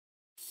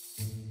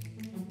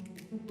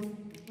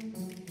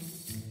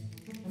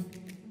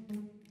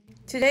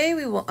Today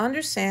we will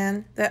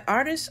understand that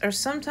artists are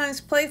sometimes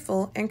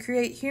playful and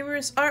create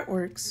humorous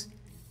artworks,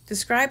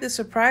 describe the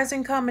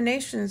surprising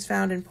combinations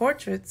found in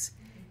portraits,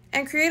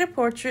 and create a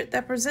portrait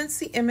that presents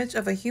the image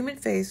of a human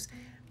face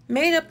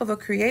made up of a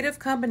creative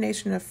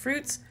combination of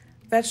fruits,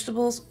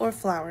 vegetables, or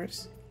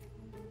flowers.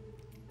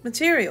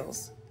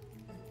 Materials: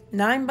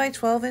 9 by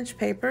 12 inch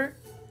paper,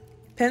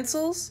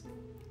 pencils,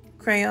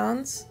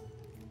 crayons,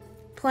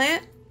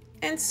 plant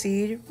and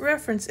seed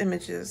reference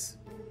images.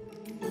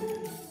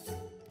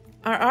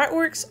 Are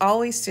artworks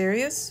always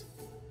serious?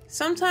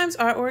 Sometimes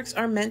artworks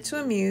are meant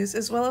to amuse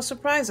as well as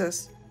surprise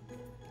us.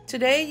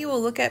 Today you will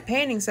look at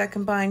paintings that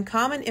combine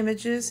common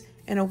images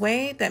in a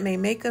way that may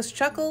make us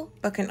chuckle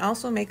but can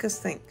also make us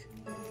think.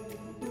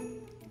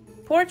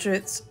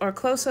 Portraits, or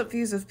close-up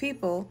views of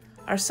people,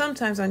 are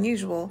sometimes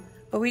unusual,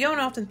 but we don't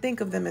often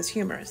think of them as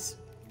humorous.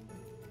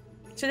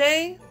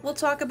 Today, we'll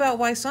talk about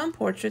why some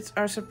portraits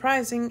are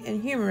surprising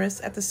and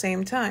humorous at the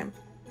same time.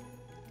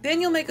 Then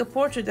you'll make a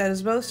portrait that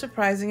is both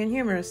surprising and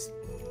humorous.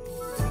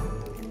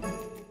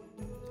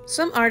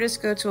 Some artists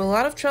go to a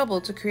lot of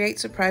trouble to create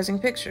surprising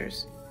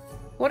pictures.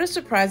 What is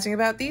surprising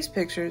about these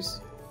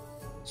pictures?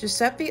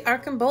 Giuseppe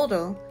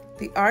Arcimboldo,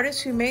 the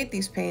artist who made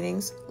these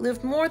paintings,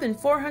 lived more than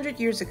 400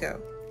 years ago.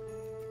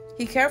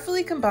 He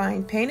carefully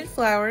combined painted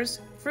flowers,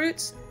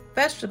 fruits,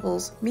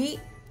 vegetables, meat,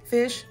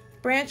 fish,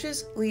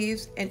 branches,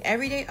 leaves, and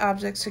everyday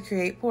objects to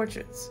create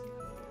portraits.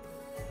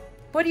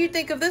 What do you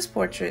think of this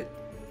portrait?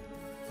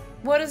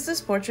 What is this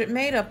portrait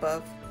made up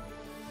of?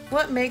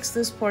 What makes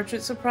this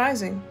portrait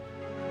surprising?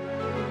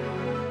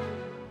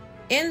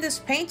 In this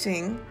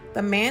painting,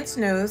 the man's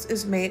nose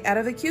is made out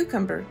of a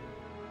cucumber.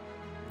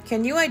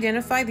 Can you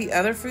identify the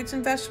other fruits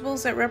and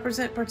vegetables that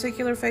represent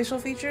particular facial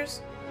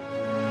features?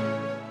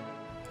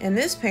 In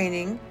this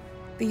painting,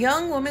 the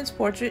young woman's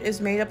portrait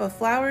is made up of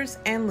flowers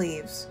and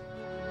leaves.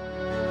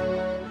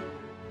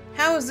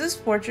 How is this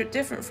portrait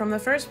different from the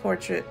first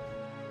portrait?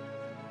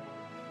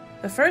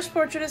 The first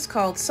portrait is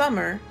called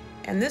Summer,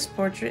 and this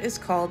portrait is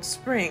called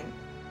Spring.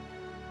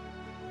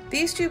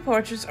 These two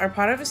portraits are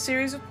part of a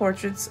series of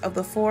portraits of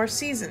the 4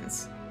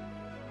 seasons.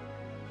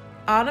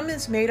 Autumn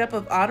is made up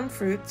of autumn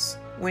fruits,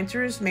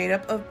 winter is made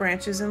up of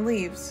branches and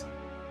leaves.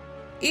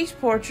 Each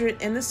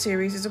portrait in the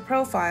series is a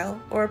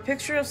profile, or a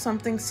picture of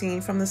something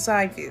seen from the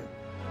side view.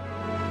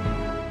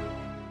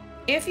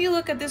 If you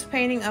look at this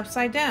painting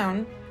upside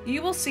down,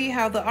 you will see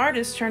how the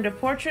artist turned a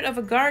portrait of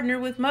a gardener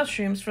with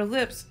mushrooms for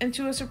lips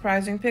into a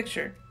surprising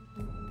picture.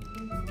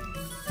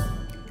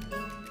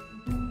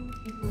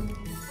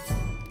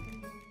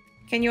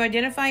 Can you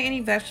identify any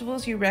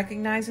vegetables you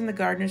recognize in the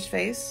gardener's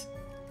face?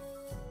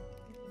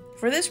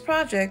 For this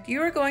project,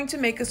 you are going to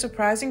make a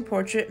surprising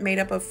portrait made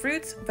up of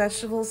fruits,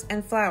 vegetables,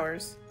 and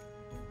flowers.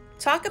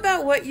 Talk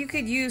about what you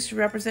could use to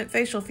represent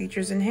facial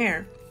features and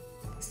hair.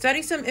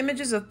 Study some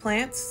images of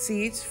plants,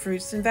 seeds,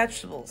 fruits, and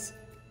vegetables.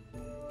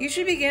 You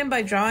should begin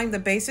by drawing the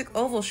basic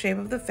oval shape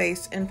of the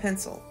face in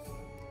pencil.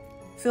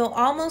 Fill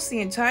almost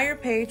the entire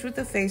page with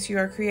the face you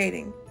are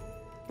creating.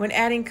 When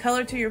adding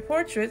color to your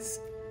portraits,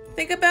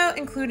 think about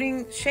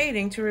including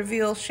shading to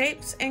reveal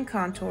shapes and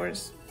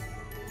contours.